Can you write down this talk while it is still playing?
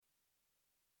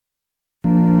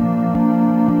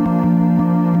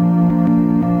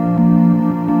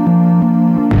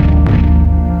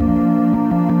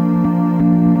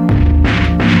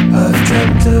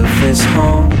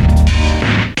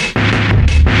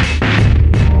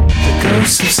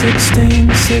August of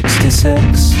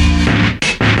 1666.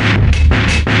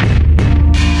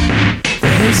 The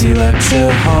hazy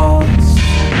lecture halls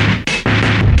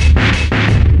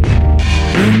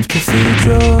loomed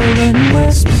cathedral in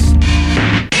wisps.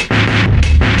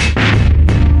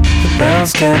 The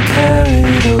bells get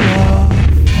carried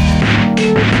aloft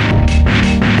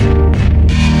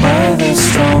by the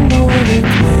strong Nordic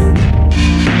wind.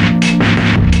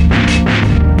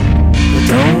 But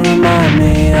don't remind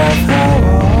me of how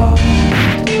oft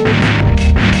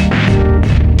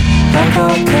I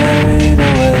got carried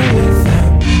away with them.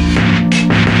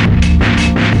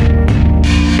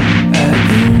 At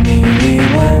uni we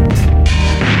went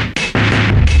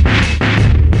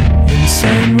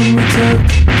insane when we took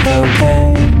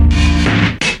cocaine.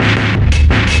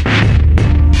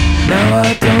 Now I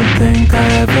don't think I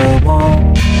ever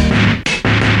want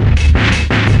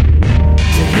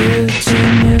to hear the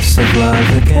genius of love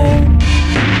again.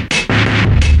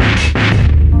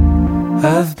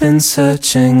 I've been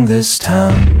searching this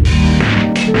town,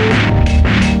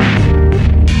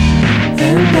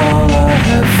 and all I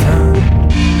have found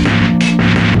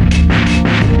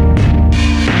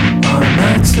are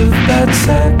nights of bad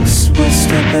sex with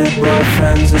stupid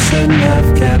boyfriends I shouldn't have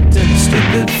kept in a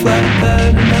stupid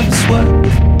flatbed and never swept.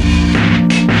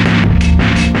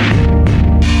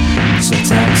 So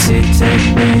taxi, take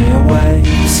me away.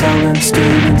 Selling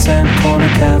students and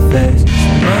corner cafes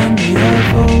remind me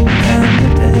of old panda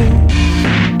days.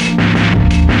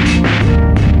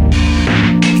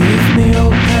 Give me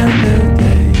old panda days.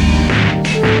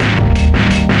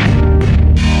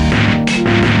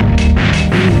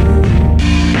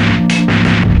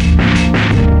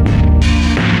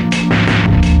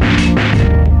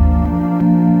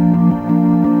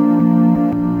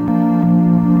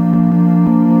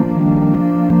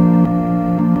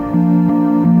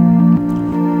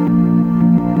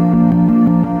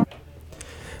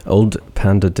 Old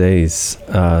Panda Days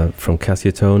from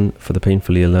Cassiotone for the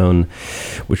Painfully Alone,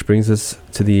 which brings us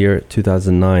to the year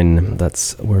 2009.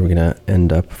 That's where we're going to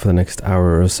end up for the next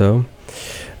hour or so.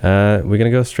 We're going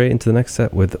to go straight into the next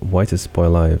set with Whitest Boy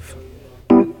Alive.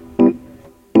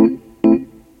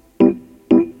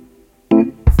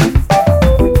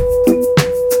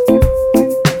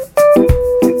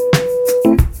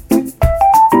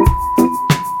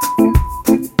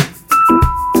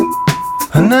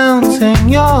 Announcing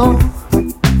your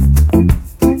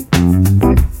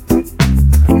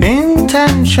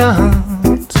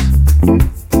intentions,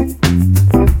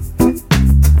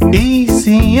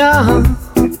 easier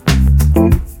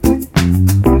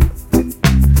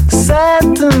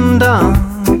said than done.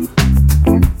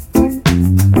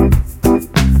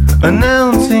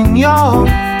 Announcing your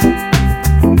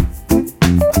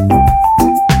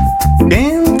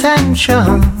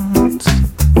intentions,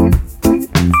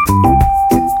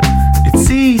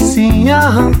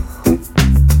 easier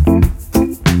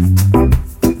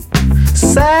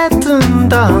said than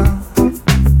done.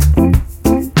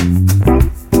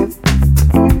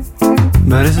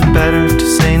 But is it better to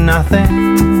say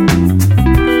nothing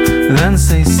than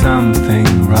say something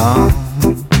wrong?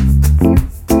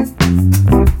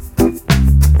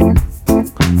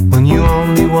 When you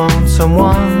only want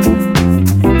someone,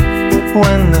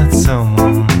 when that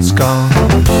someone's gone.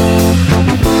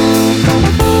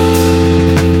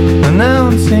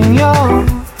 Announcing your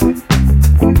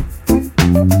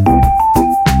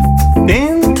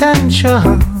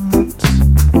intentions,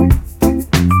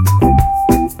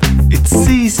 it's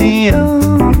easier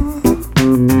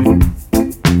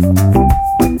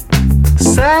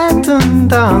said than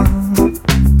done.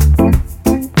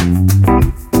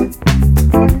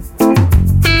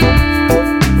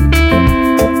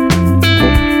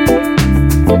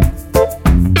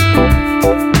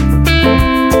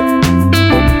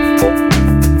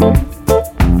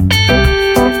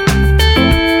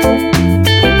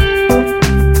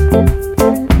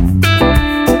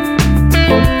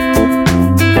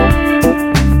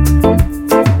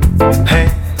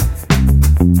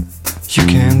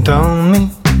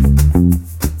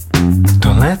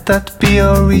 That be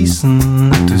your reason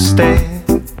to stay.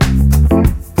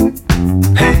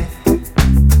 Hey,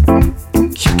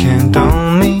 you can't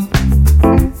own me.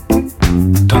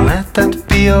 Don't let that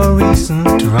be your reason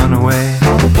to run away.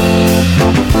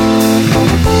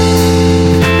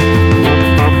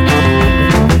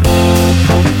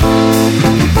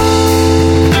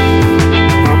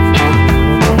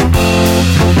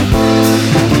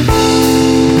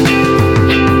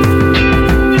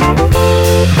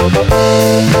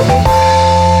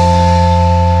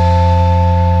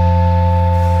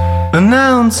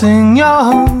 Announcing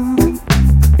your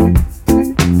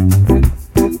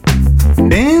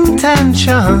intentions, second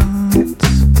chance.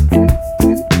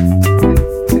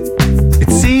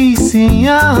 It's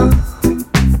easier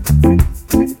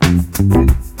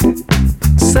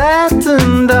said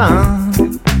and done.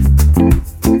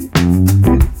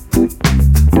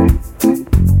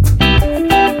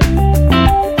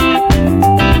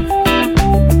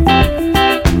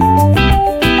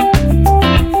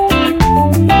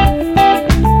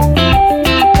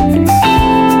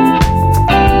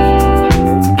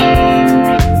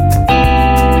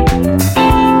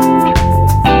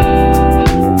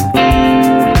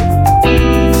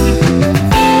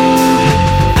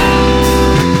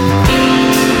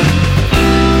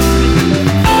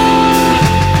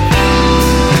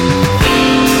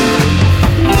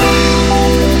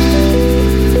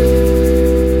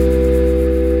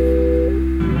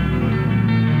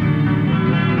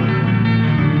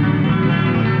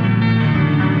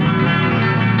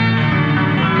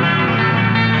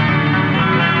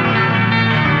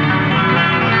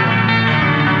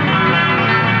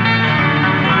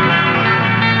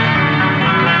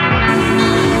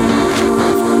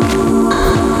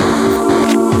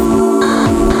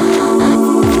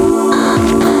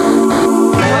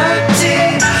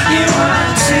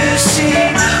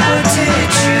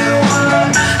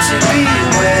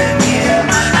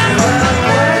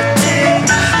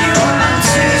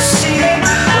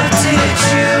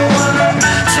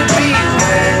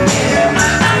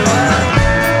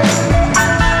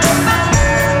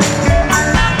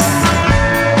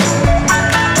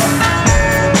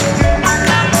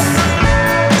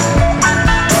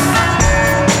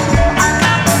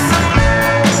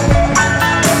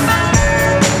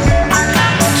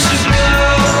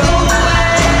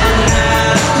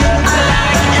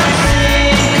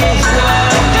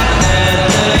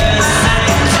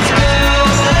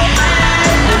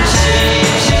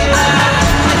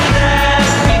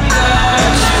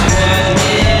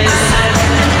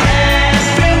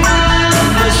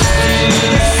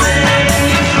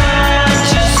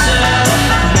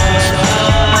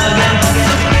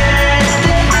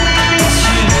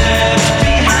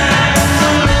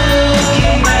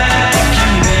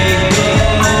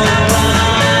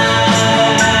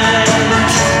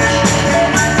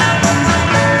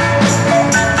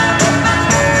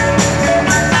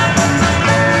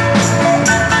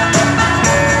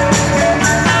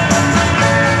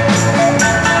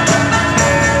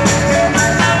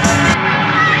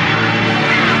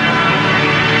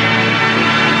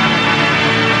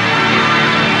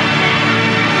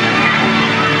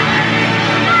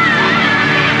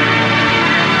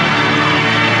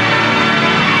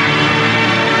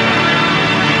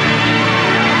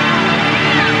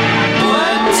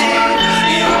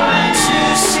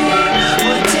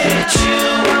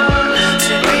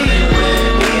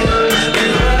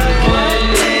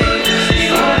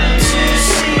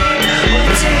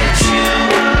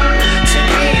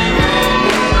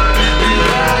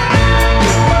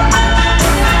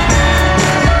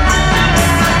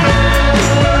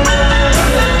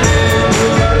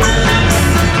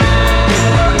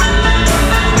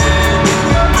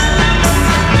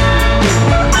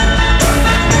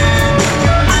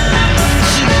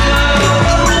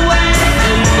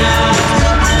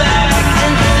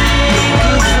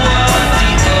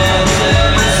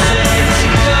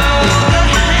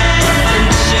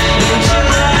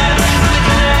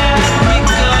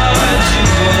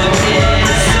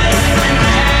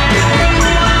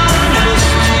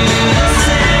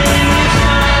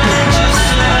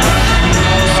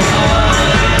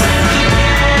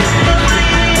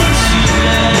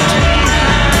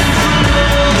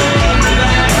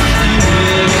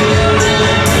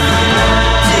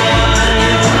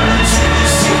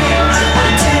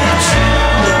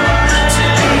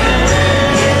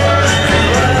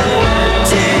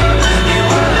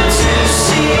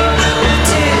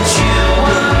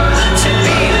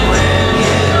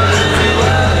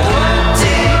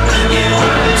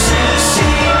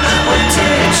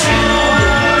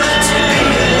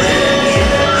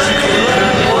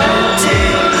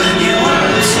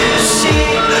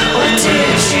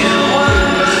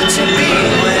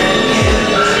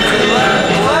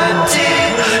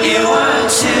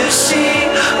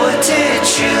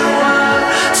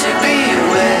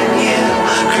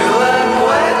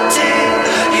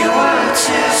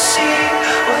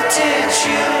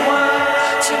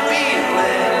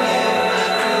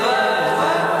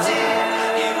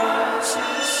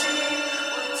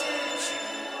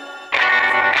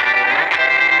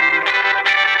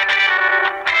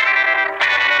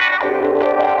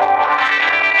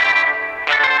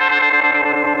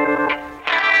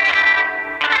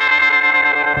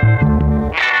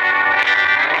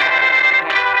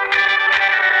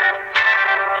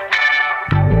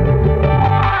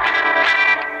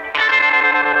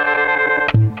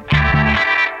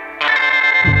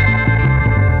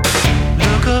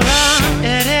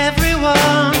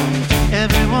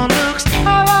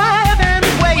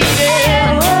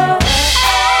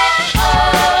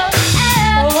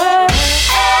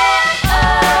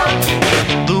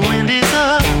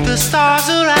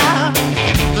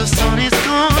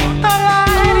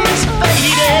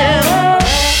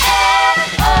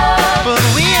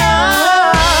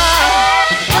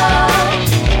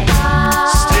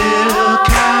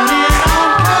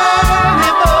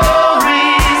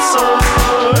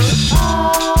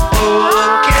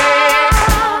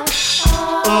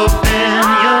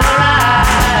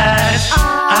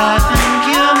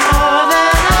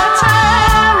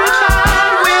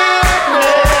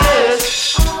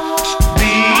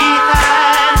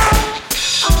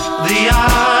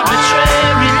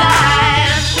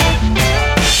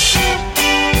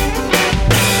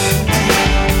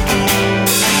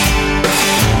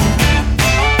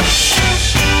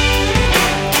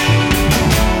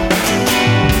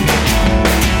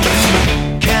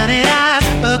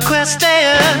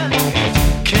 stand?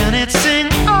 Can it sing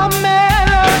a melody?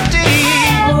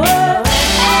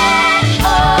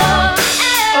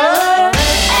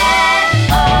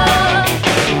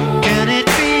 Can it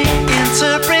be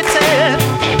interpreted?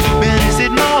 But is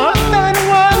it more than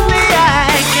what the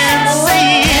eye can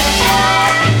see?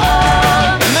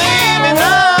 Maybe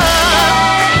not.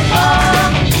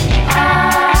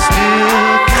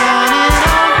 Still counting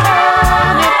on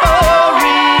honey for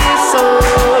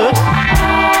resource.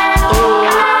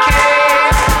 Okay,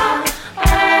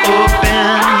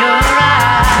 open your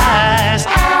eyes. I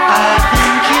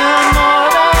think you're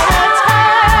more than a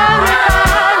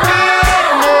terrified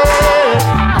witness.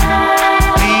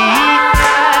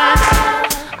 Behind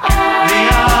the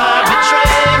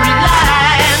arbitrary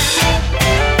line,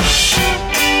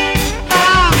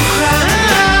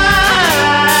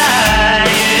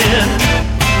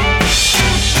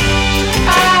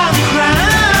 I'm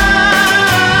crying.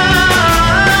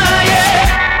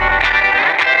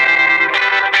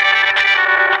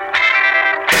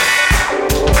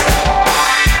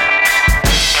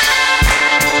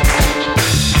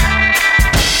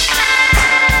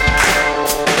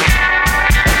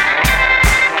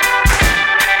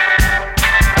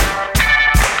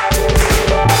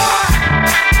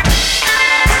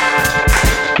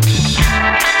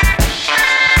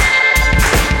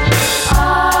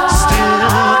 I'm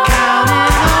still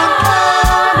counting on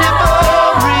honey for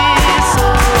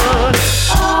resource.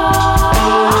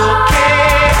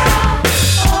 Okay,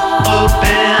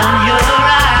 open your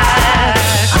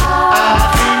eyes. I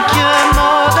think you're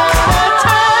more than a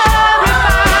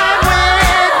terrified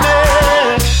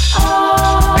witness.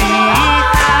 Behind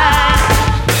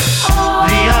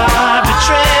the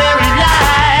arbitrary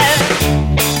line,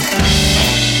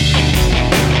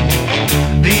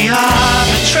 the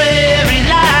arbitrary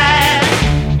line,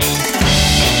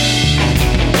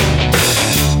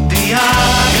 the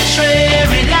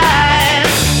arbitrary line,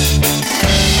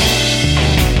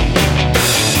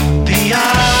 the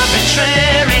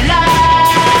arbitrary line.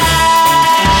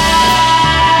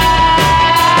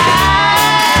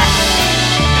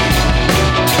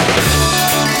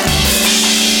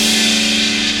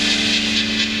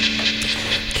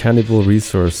 Cannibal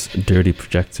Resource Dirty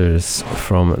Projectors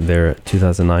from their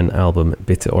 2009 album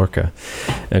Bitte Orca.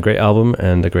 A great album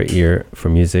and a great year for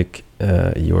music.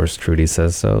 Yours truly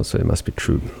says so, so it must be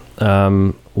true.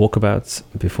 Walkabout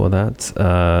before that.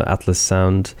 Atlas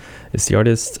Sound is the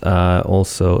artist.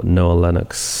 Also Noah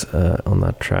Lennox on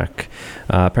that track.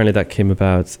 Apparently that came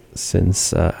about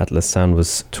since Atlas Sound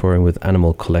was touring with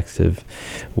Animal Collective,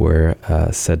 where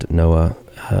said Noah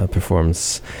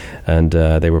performs, and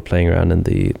they were playing around in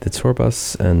the tour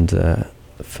bus and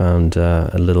found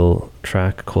a little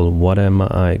track called What Am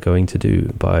I Going to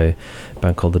Do by a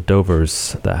band called the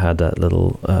Dovers that had that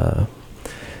little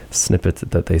snippet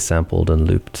that they sampled and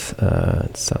looped.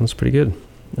 It sounds pretty good.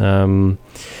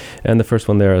 And the first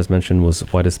one there, as mentioned, was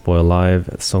Whitest Boy Alive.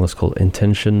 The song is called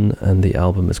Intention, and the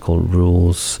album is called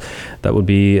Rules. That would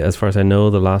be, as far as I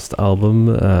know, the last album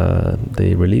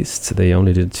they released. They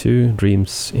only did two,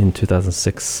 Dreams in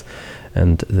 2006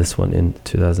 and this one in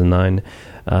 2009.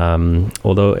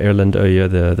 Although Erlend Øye,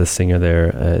 the singer there,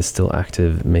 is still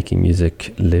active, making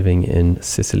music, living in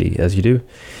Sicily, as you do.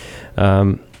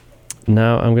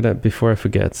 Now, I'm gonna, before I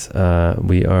forget,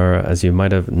 we are, as you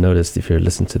might have noticed if you're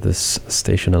listening to this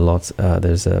station a lot,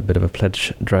 there's a bit of a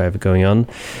pledge drive going on.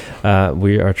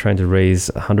 We are trying to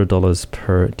raise $100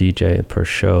 per DJ per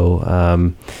show.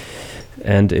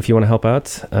 And if you want to help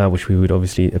out, which we would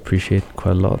obviously appreciate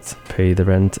quite a lot, pay the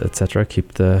rent, etc.,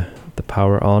 keep the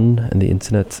power on and the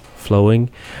internet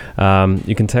flowing,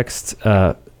 you can text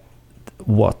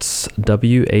WATTS,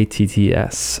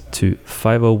 WATTS, to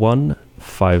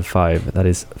 50155. That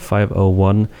is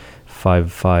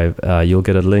 50155. You'll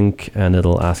get a link and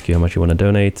it'll ask you how much you want to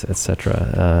donate,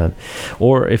 etc.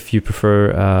 Or if you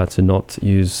prefer to not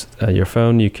use your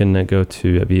phone, you can go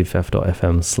to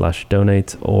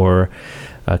bff.fm/donate, or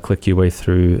click your way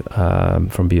through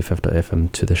from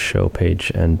bff.fm to the show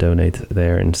page and donate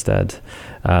there instead.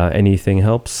 Anything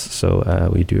helps, so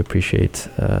we do appreciate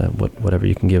whatever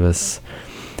you can give us.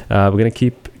 We're going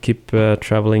to keep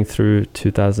traveling through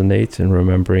 2008 and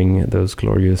remembering those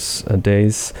glorious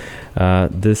days.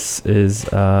 This is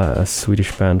a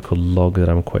Swedish band called Log that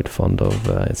I'm quite fond of.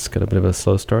 It's got a bit of a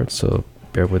slow start, so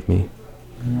bear with me.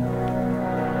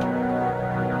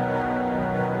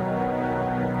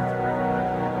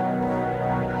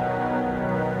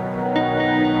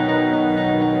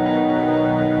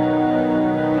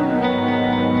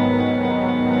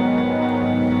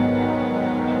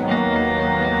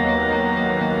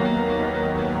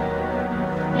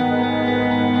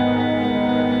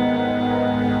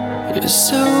 You're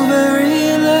so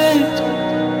very late,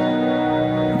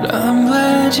 but I'm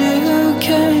glad you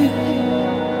came.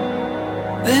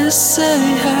 This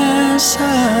city has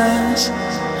eyes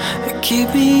that keep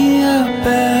me up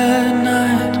at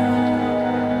night.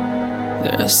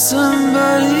 There's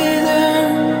somebody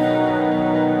there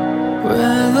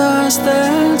with eyes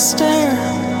that stare.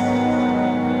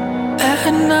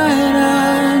 At night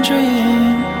I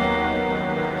dream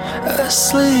a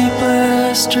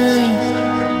sleepless dream.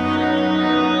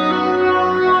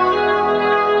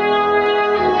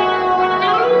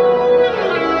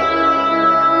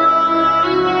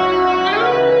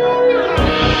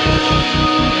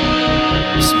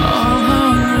 Small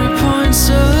hungry points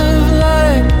of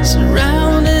light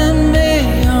surrounding me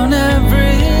on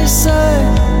every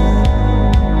side,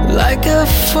 like a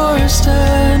forest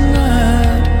at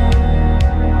night.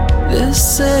 This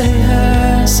city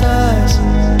has eyes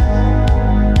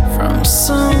from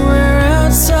somewhere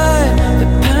outside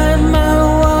that pan my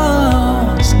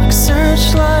walls like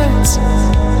searchlights.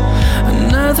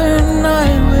 Another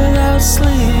night without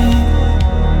sleep,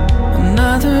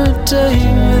 another day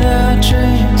without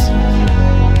dreams.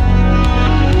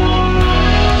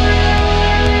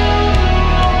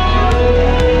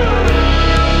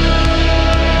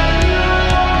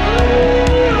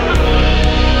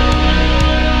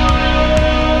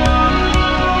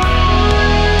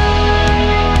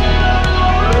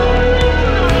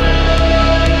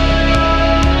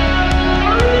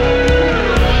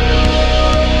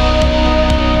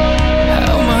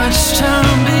 How much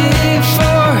time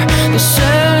before the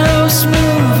shadows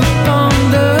move upon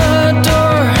the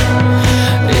door?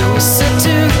 It was set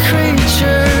to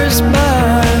creatures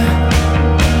by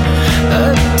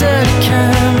a dead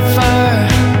campfire.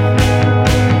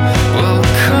 Well,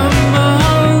 come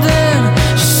on then,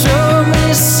 show me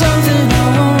something I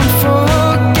won't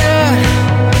forget.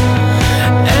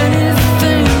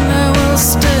 Anything that will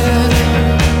stick,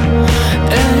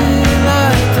 any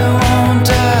light that won't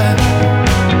die.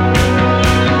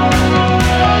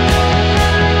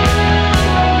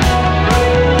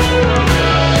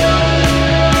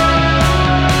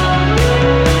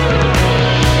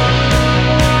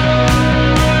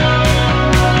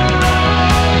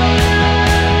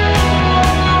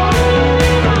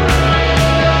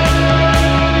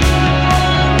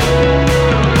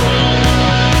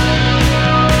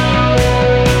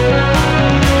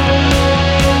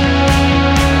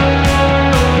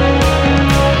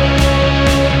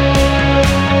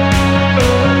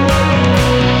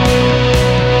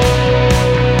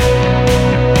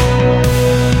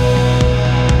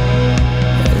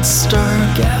 It's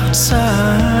dark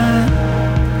outside.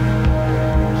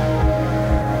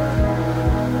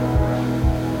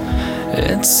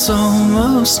 It's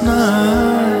almost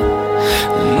night.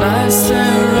 The nights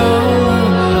they're all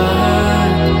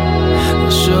alike.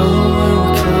 They'll show when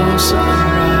we close our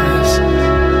eyes.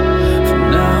 For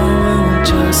now we will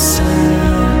just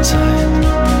sit tight.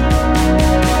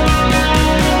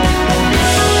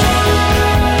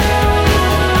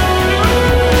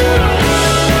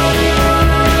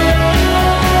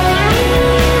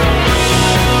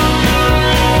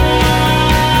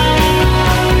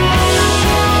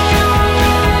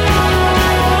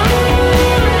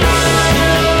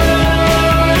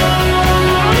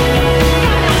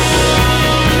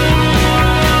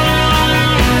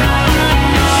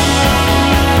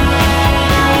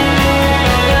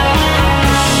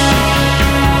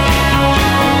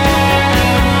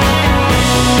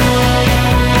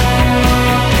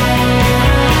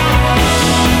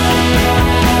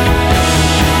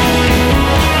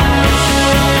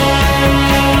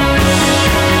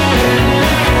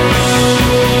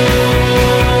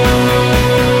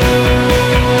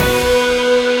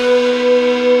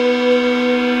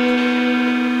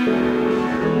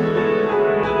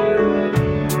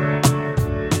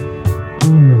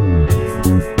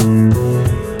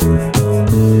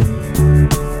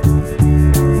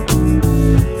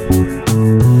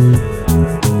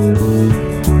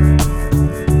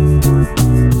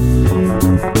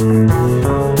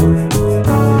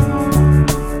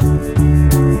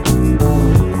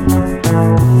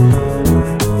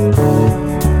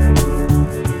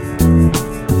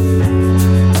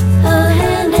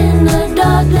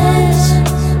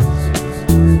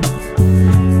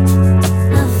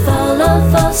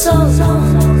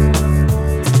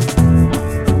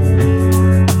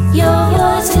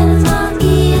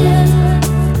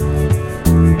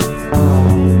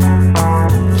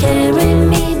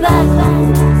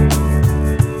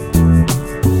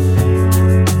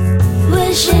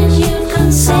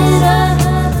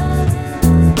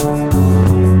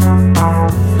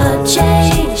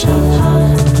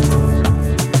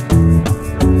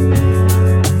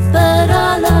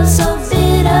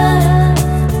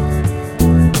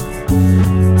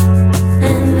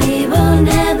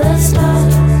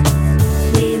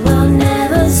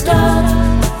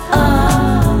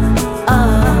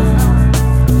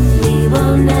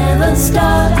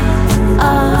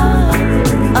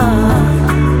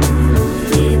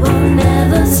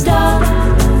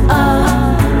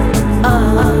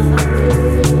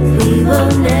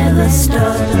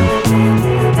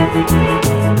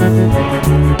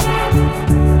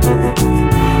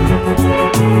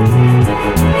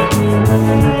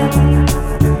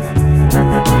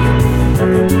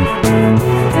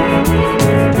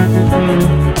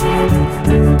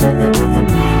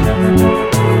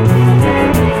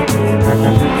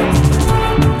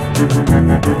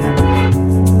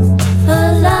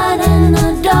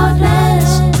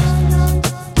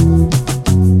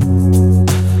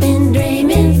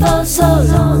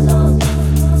 long,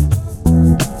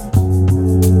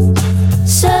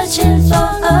 searching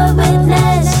for a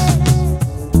witness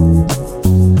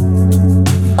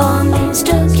or means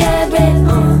to carry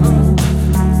on.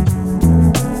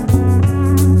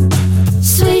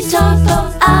 Sweet talk for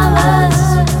hours,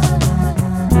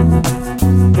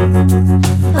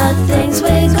 but things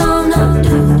we're gonna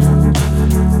do.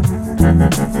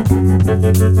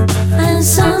 And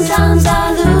sometimes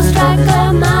I lose track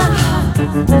of my heart,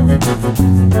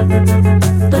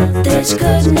 but this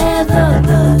could never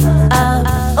work out.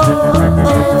 Oh,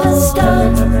 never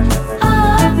stop. Oh,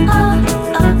 oh,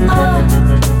 oh, oh.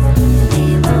 We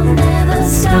will never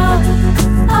stop.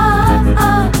 Oh,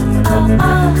 oh, oh,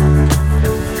 oh.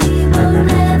 We will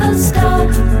never stop.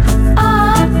 Oh,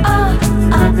 oh,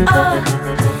 oh, oh.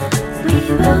 We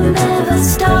will never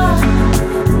stop.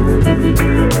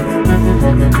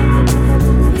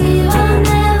 We will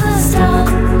never stop.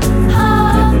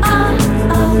 Oh, oh,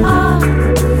 oh, oh.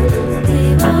 We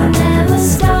will never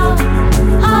stop.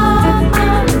 Oh,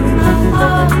 oh, oh,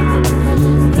 oh.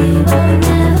 We will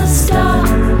never stop.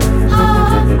 Oh,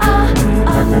 oh,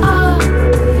 oh, oh.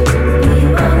 We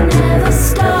will never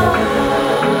stop.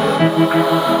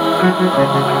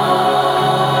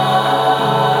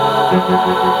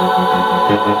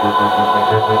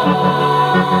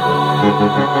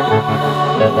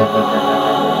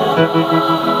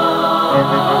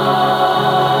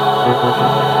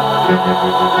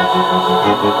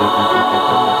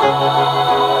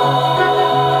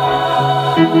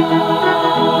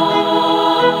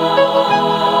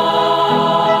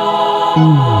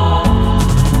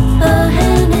 A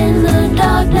hand in the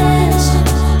darkness,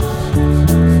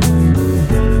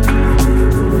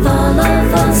 follow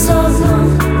for so long.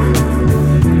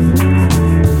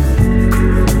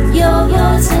 Your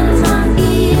words in my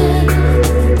ear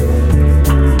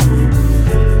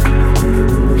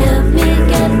help me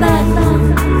get back home.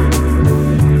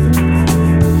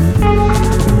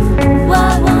 Why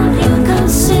won't you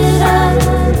consider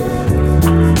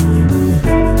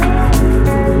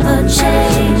a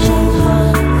change?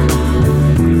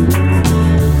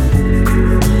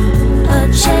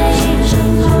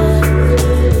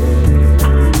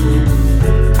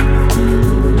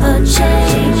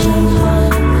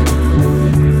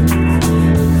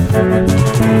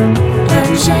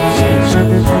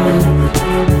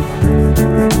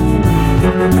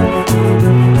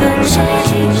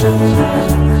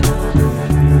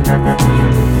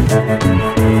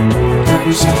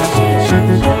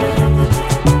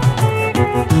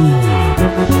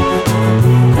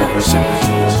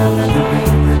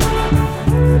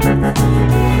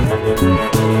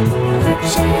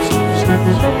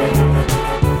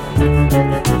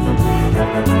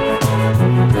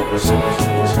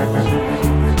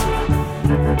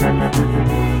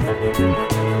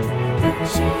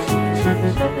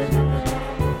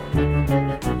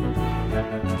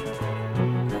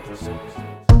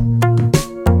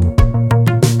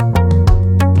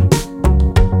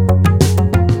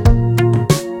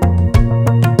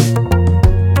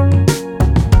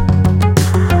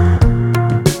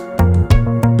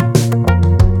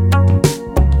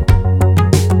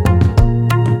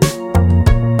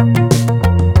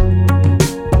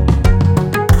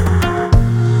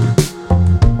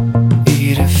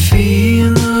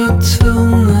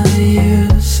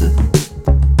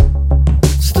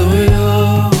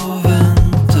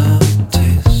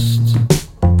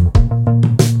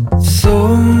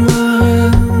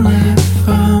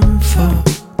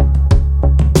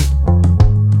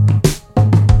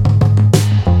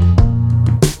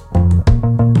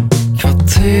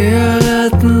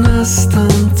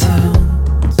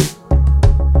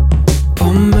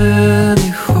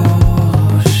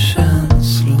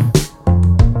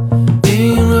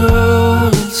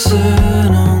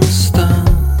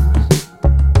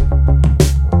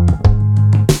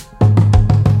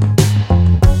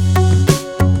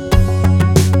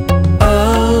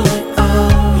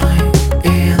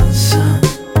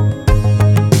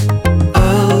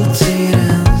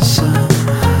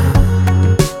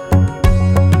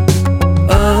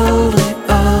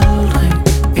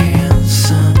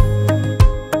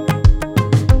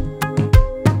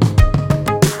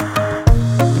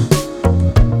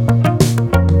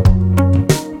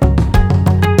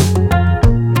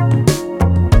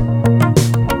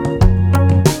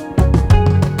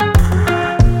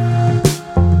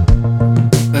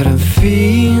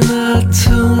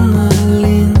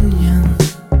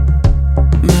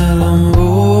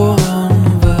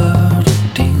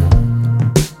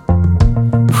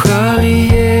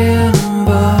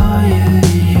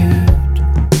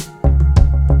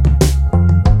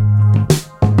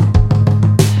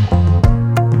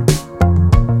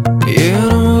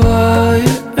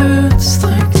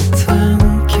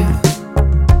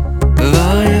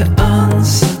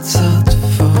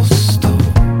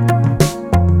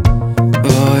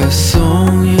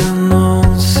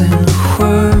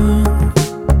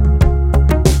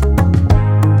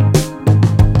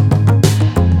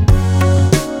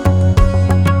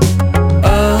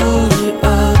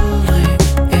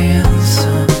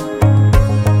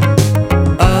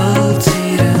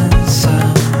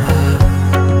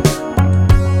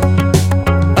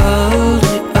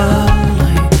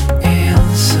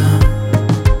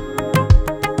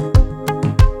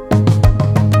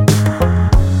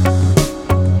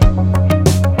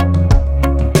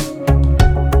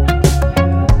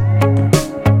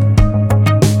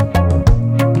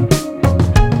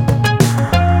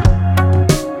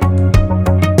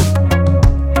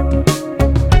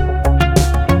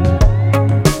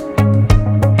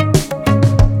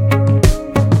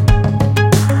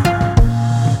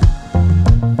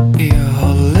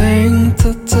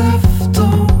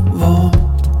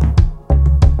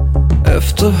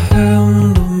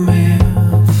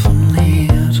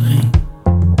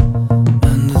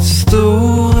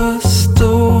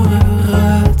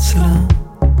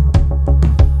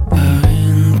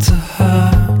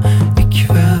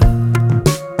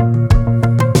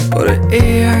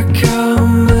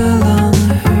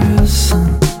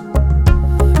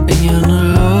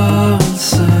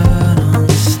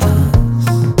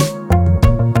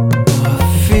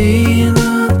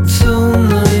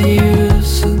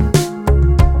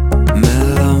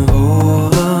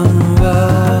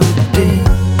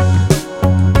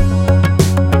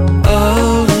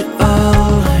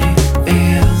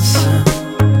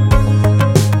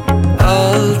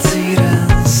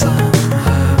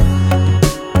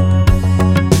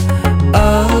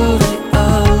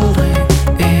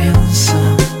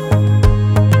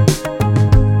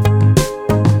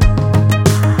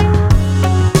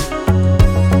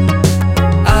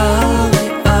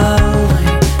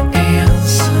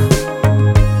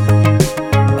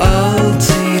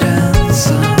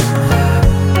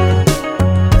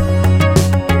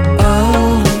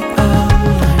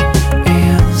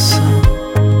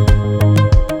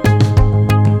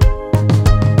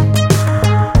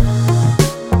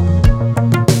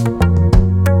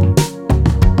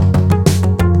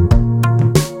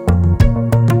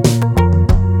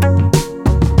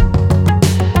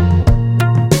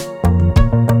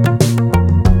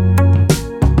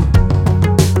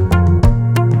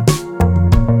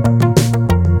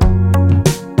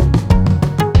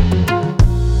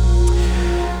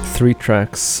 3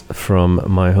 tracks from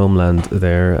my homeland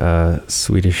there.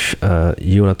 Swedish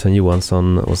Jonathan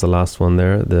Johansson was the last one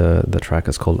there. The track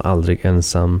is called Aldrig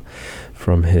Ensam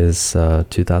from his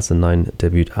 2009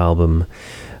 debut album.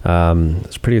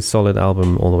 It's a pretty solid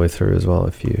album all the way through as well,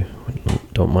 if you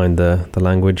don't mind the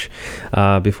language.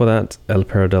 Before that, El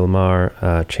Perro del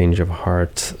Mar, Change of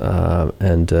Heart,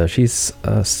 and she's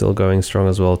still going strong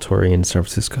as well, touring in San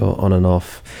Francisco on and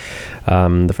off.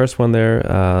 The first one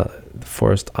there,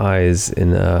 Forest Eyes,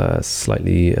 in a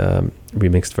slightly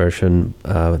remixed version.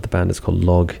 The band is called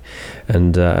Log,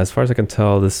 and as far as I can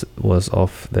tell, this was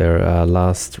off their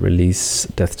last release,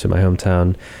 Death to My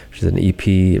Hometown, which is an EP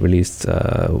released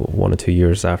 1 or 2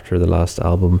 years after the last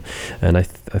album. And I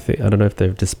think I don't know if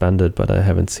they've disbanded, but I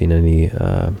haven't seen any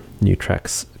new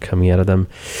tracks coming out of them.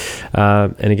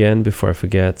 And again, before I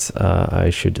forget, I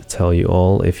should tell you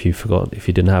all, if you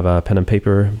didn't have a pen and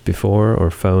paper before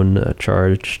or phone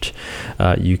charged,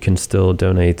 you can still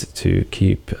donate to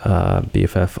keep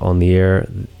BFF on the air.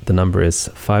 The number is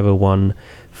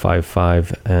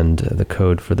 50155, and the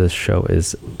code for this show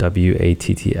is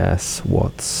WATTS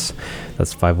Watts.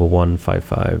 That's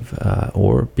 50155,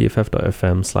 or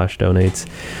BFF.fm/donate,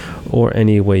 or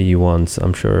any way you want.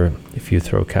 I'm sure if you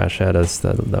throw cash at us,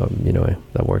 that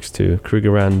works too.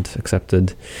 Krugerrand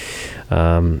accepted.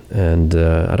 And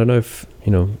I don't know if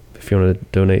you want to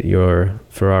donate your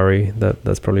Ferrari,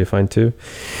 that's probably fine too.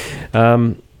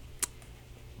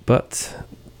 But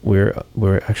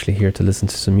we're actually here to listen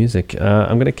to some music.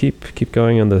 I'm gonna keep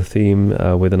going on the theme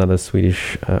with another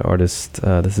Swedish artist.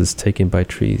 This is Taken by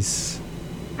Trees.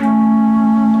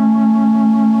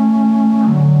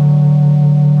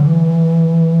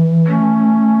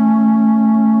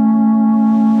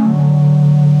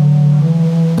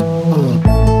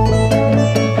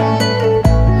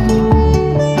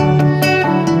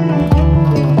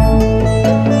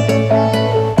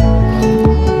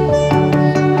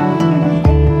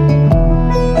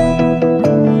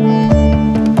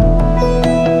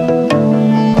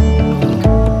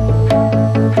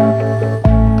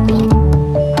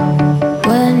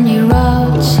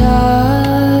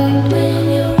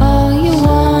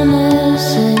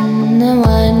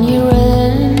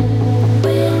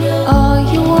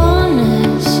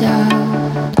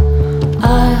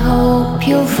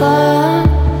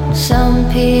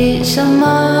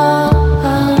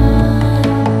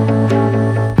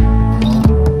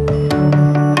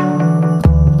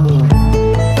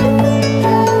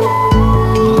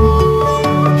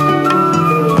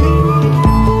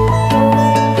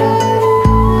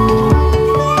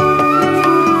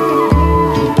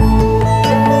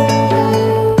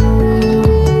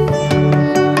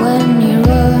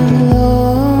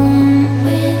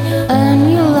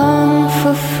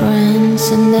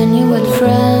 And then you with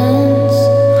friends,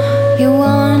 you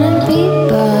wanna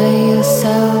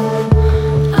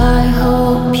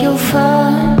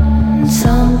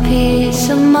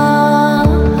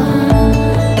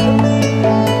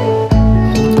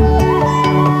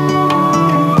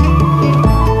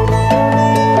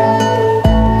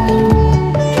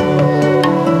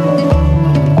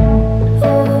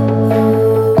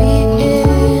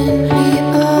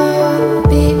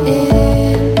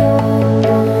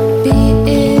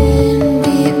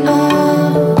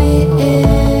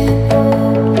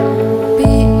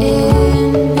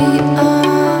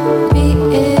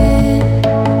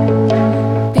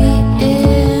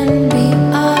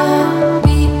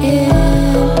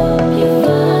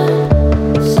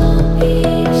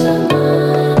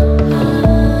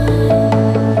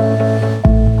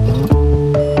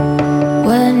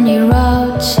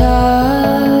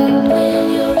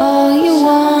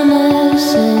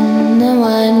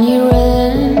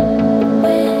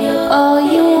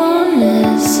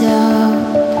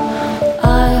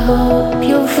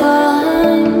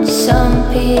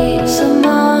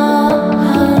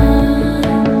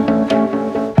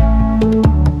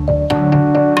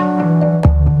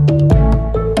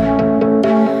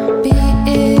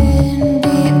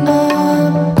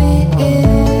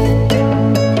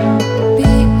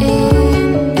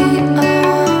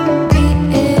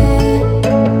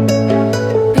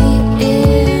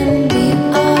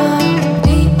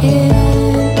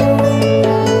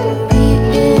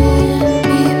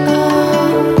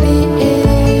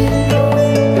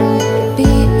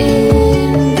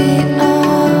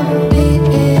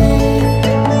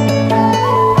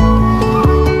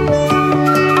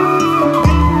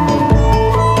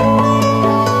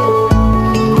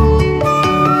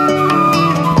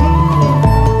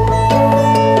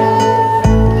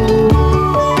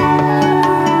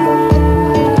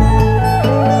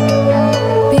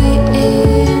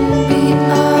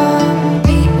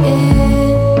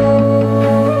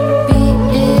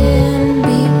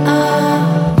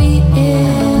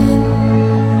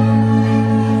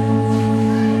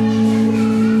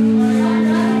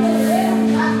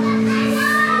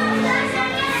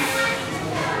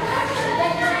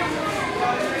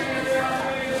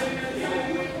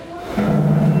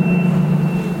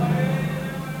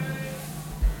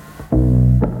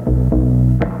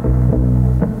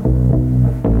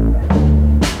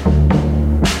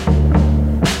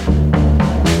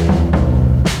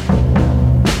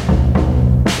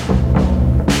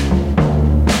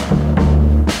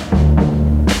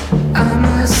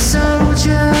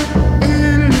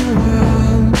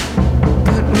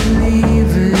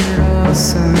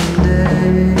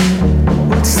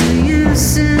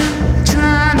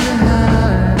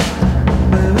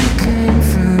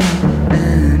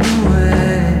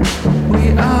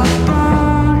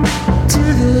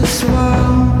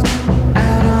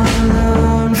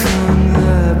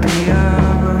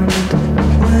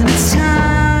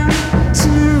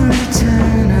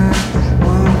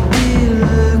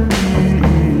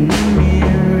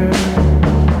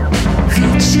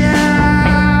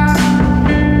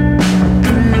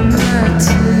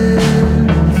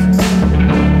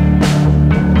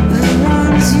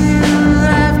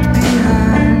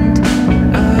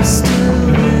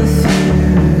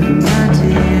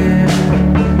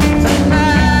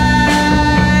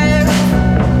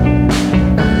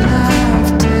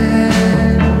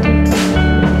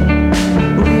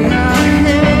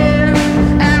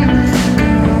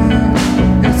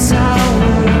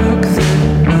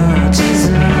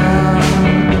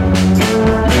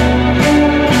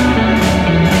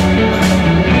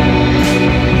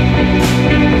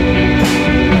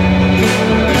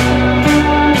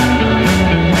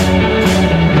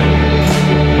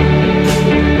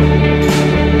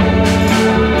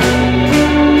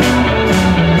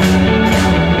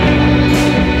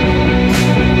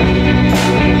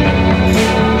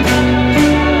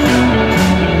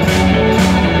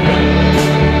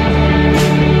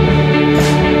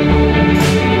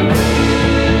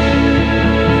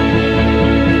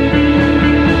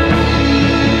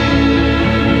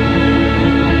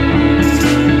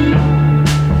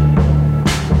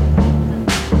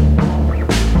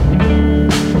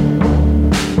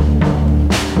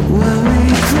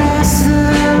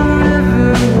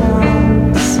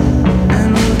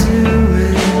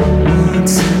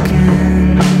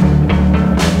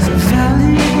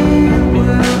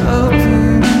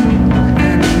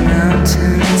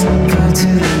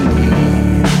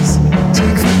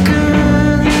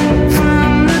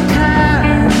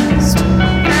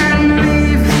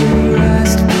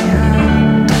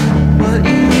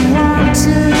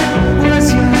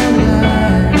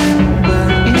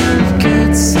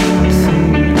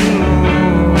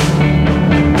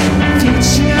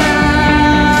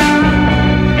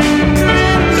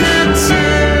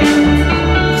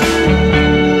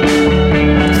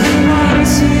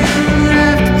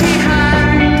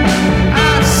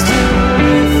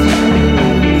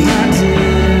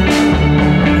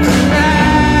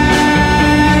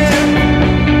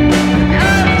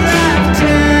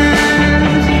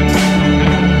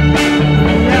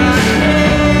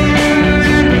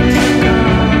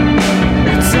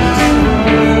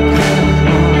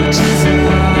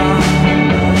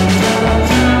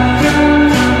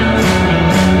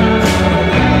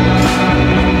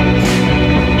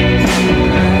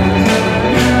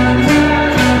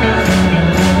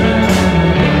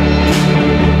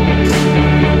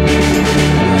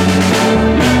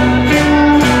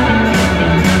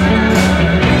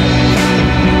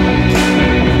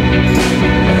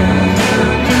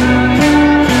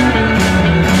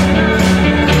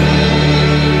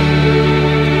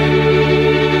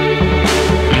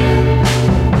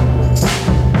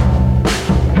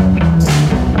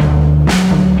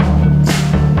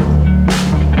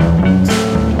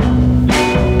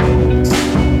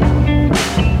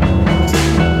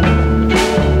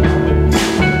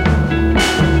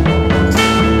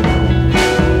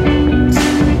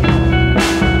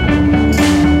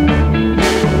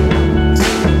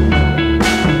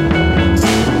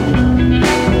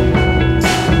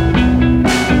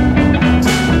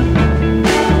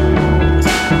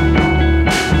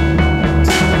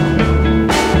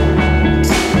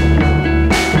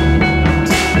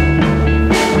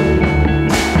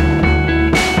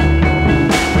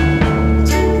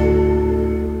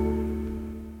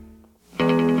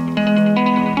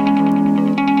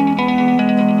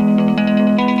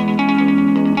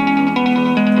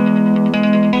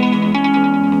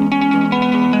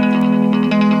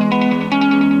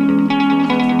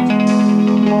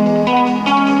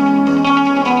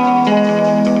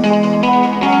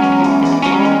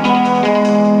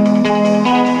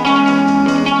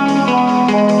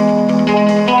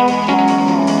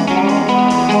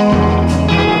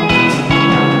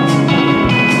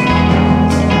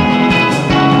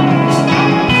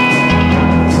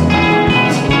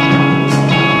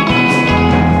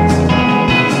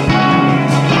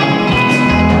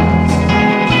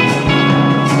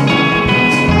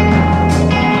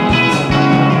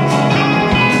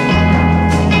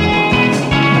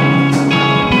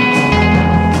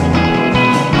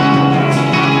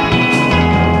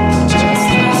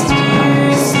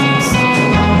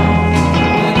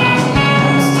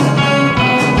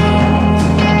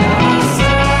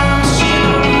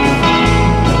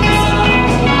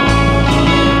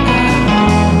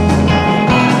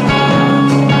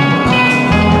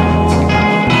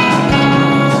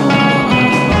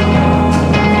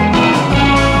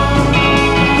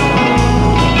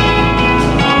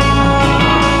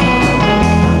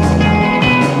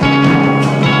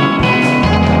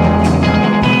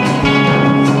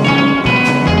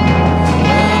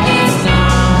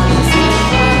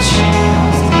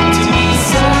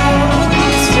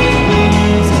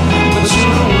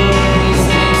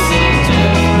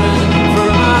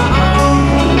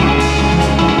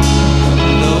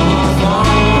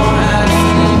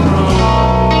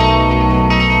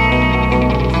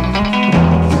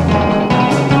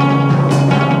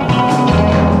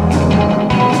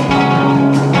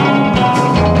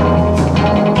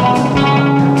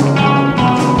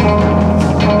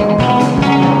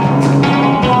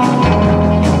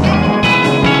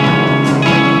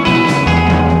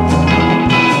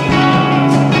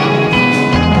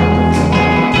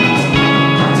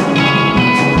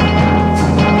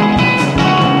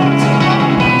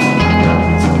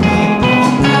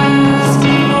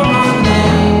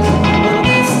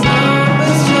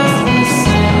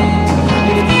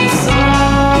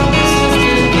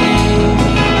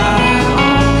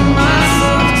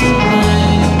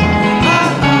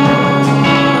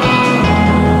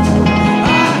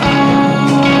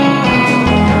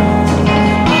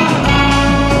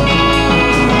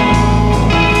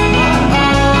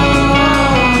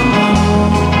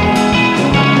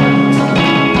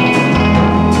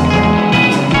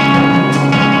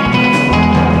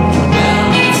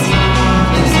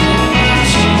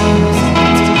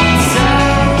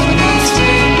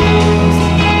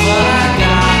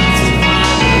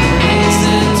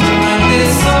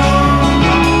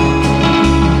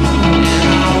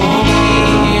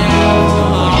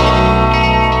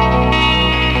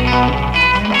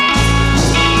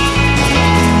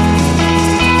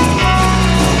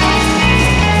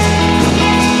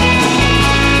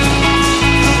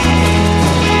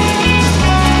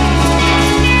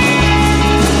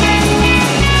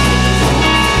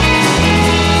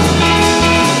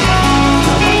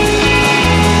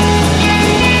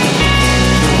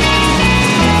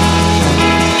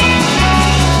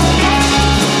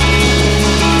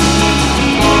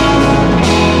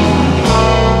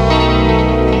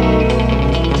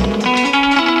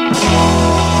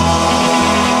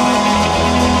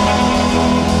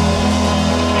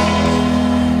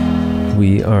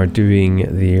are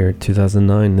doing the year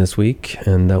 2009 this week,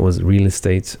 and that was Real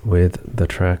Estate with the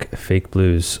track Fake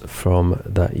Blues from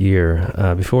that year.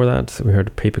 Before that, we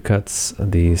heard Paper Cuts,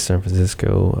 the San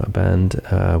Francisco band,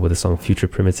 with the song Future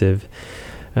Primitive.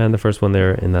 And the first one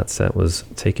there in that set was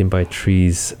Taken by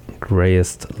Trees,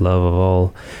 Greyest Love of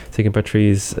All. Taken by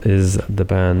Trees is the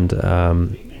band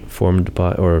formed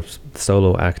by, or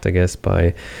solo act, I guess,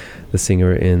 by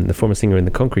the former singer in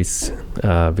the Concretes,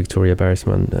 Victoria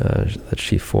Barrisman, that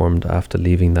she formed after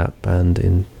leaving that band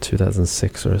in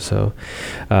 2006 or so.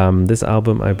 This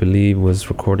album, I believe, was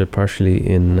recorded partially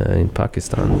in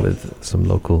Pakistan with some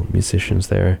local musicians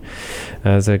there.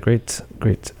 It's a great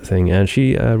thing. And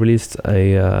she released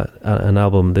an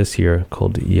album this year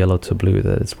called Yellow to Blue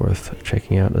that it's worth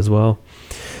checking out as well.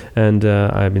 And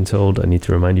I've been told I need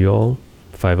to remind you all,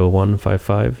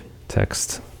 50155,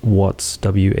 text Watts,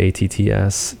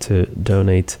 WATTS, to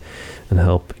donate and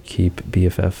help keep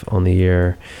BFF on the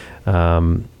air.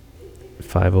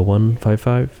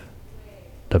 50155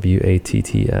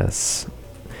 WATTS.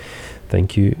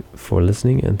 Thank you for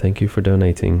listening and thank you for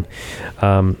donating.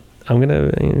 I'm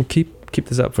gonna keep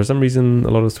this up. For some reason,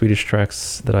 a lot of Swedish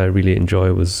tracks that I really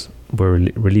enjoy were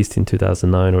released in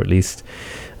 2009, or at least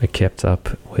I kept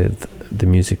up with the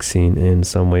music scene in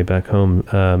some way back home.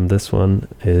 This one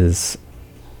is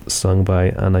sung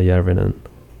by Anna Järvinen.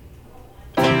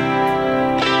 Thank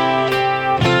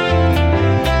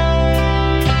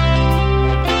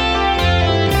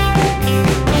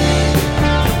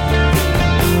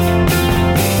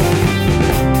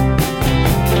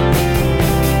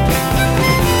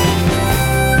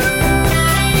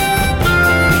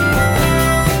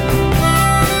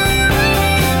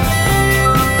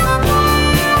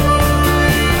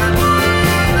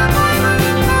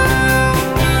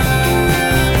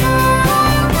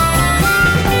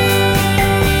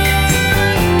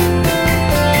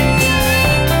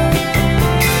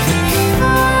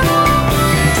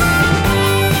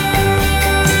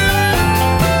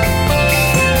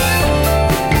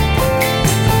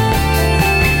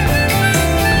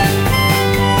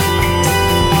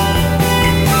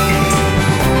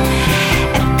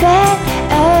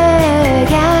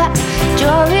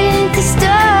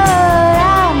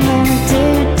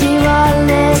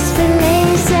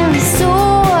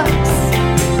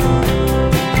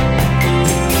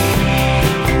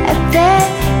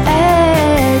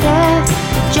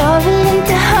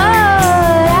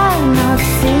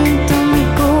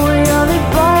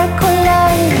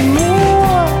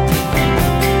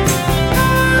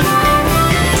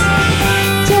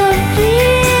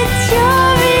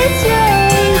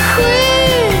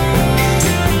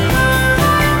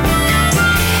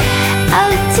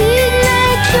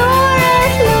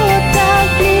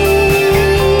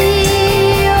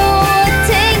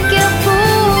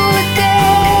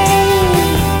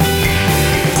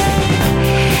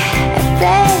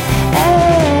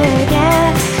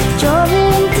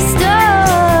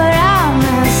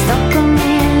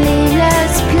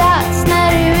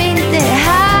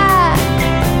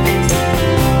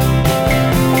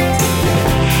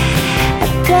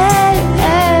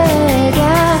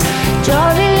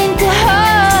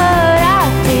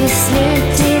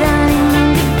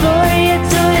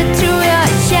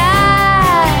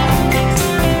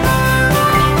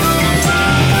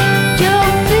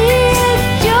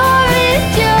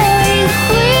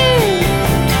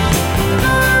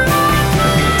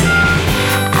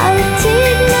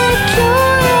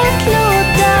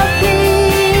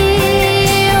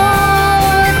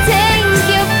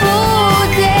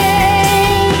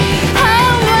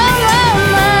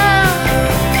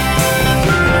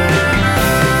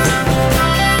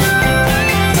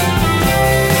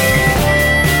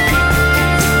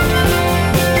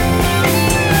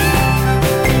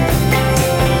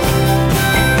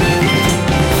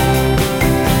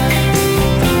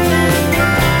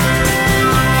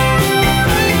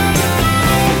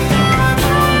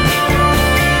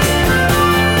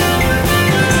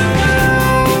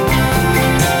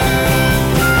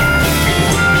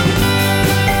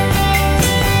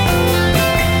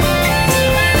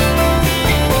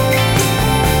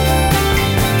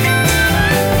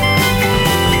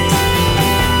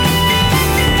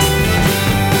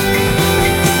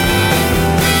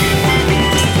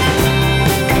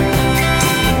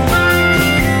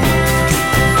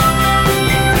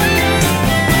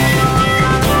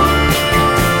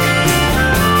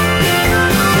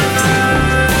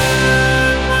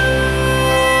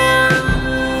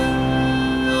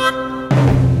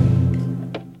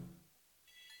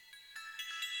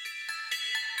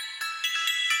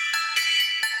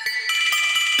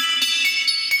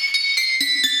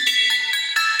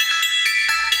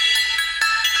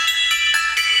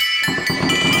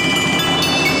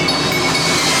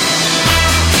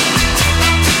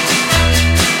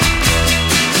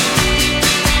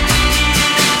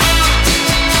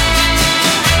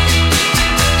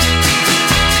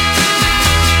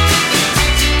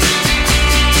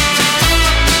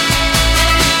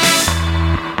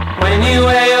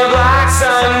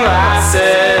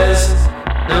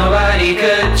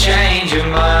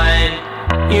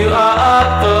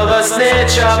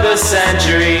switch of the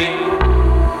century.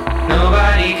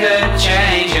 Nobody could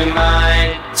change your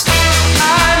mind.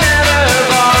 I never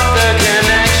bought the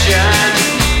connection.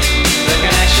 The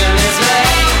connection is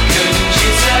made, couldn't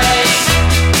you say?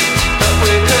 But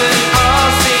we couldn't all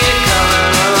see it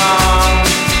coming along.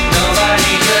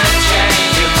 Nobody could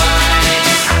change your mind.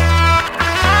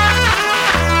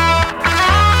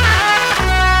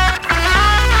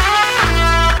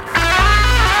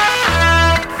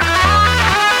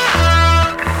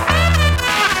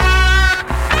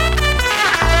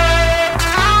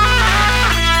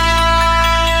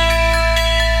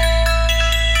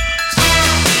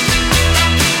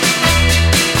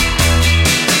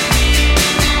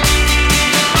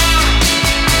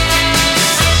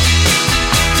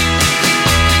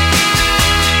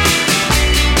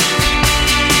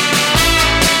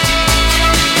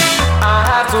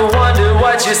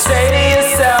 What you say to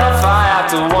yourself, I have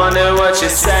to wonder what you're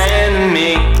saying to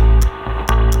me.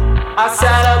 I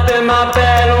sat up in my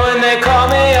bed when they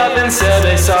called me up and said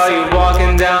they saw you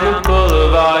walking down the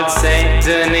boulevard Saint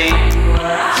Denis.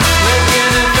 Look in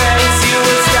the face, you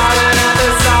were scouting at the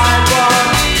sidewalk.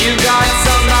 You got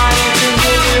somebody to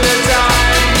give you the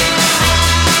time,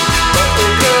 but we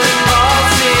couldn't all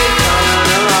see it coming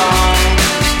along.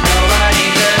 Nobody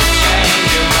could change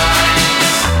your mind.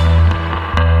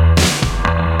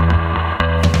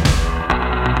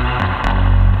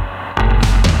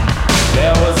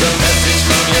 There was a message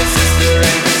from your sister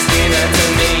and Christina to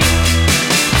me.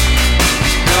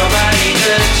 Nobody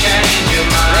could change your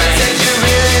mind.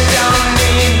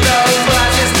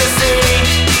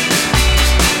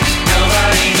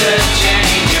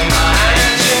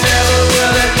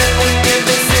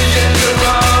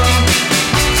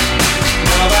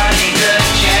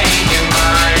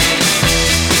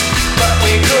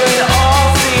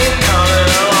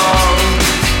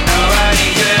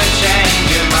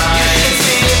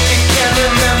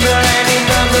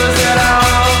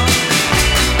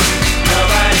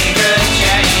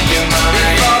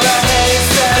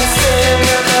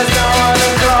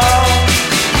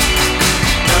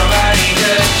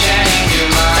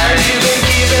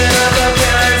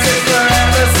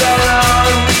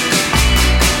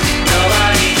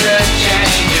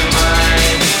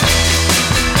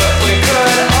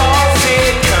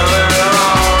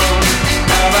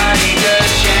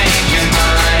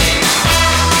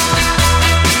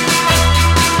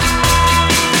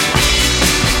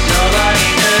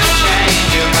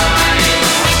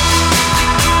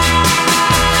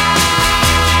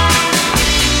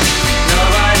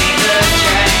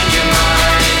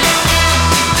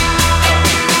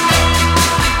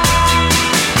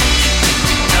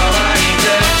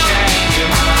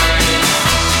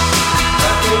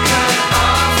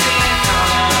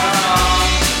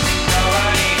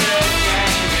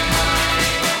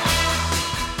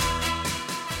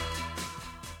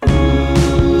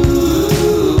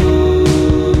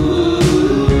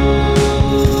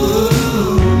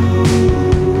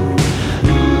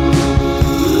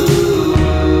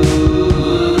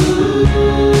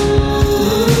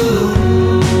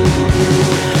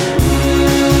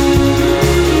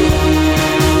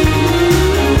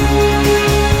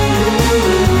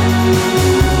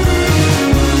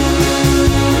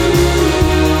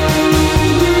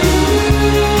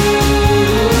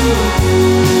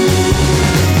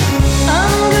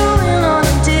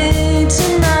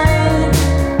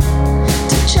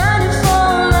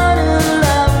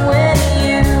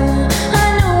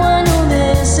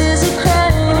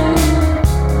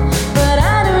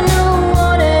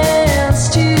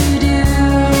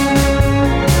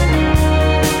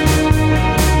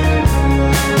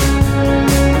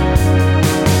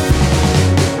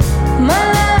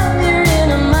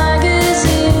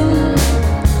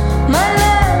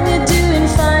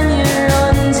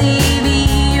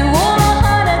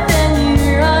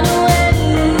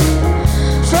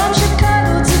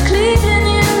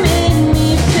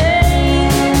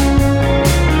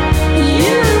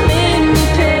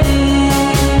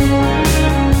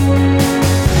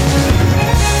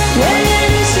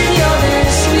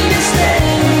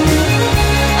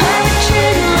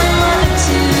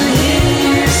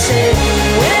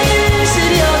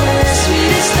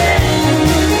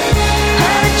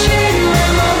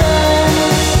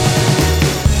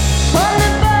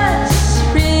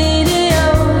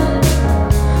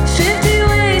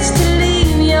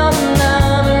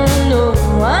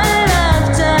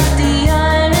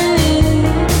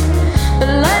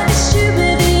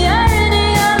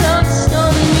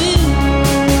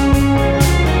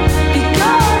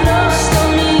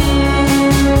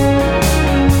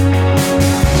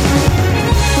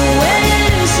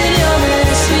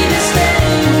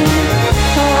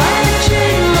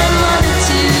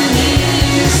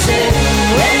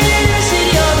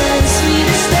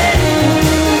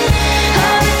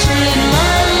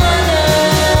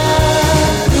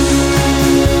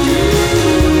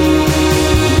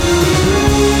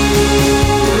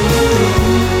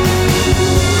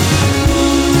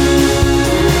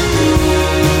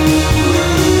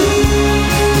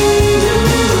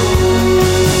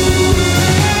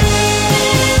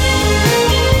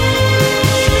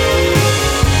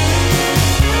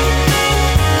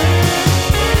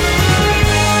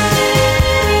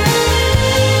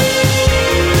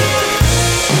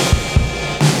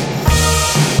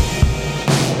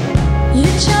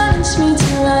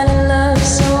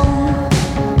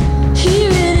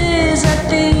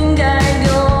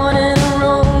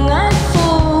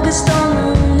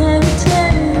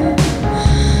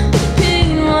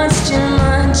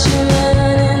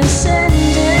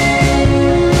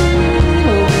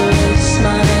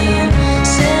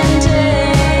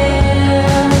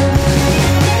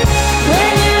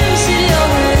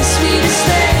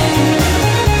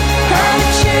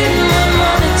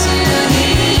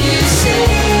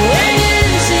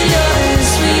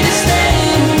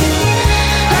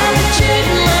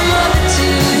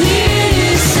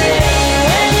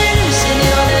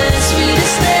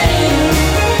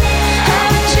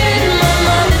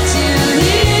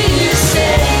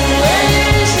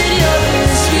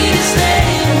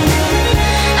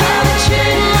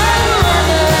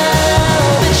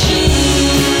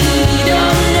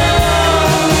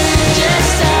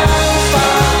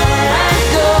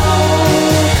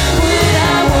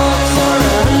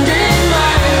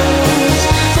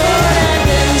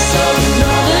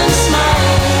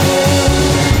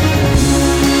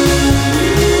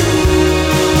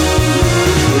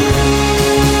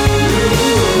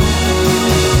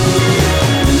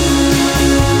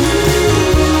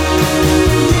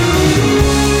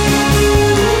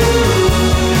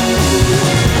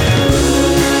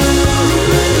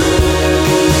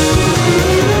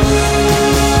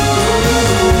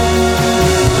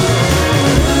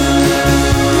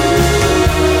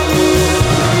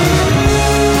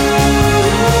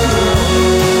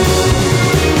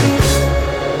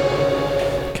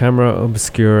 Camera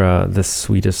Obscura, The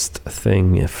Sweetest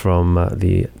Thing, from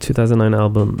the 2009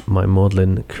 album My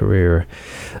Maudlin Career.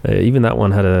 Even that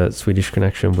one had a Swedish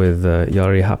connection with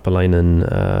Jari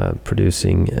Haapalainen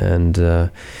producing, and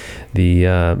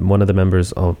the one of the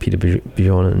members of Peter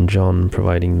Bjorn and John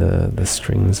providing the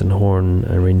strings and horn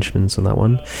arrangements on that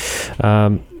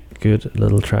one. Good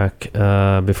little track.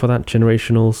 Before that,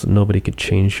 Generationals, Nobody Could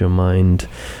Change Your Mind,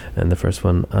 and the first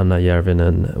one, Anna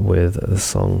Järvinen, with a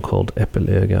song called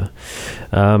Epilöga.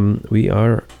 We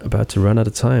are about to run out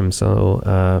of time,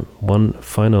 so one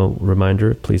final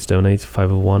reminder, please donate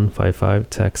 50155,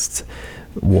 text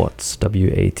watts,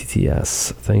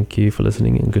 WATTS. Thank you for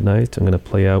listening and good night. I'm going to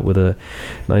play out with a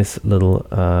nice little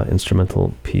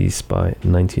instrumental piece by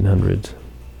 1900.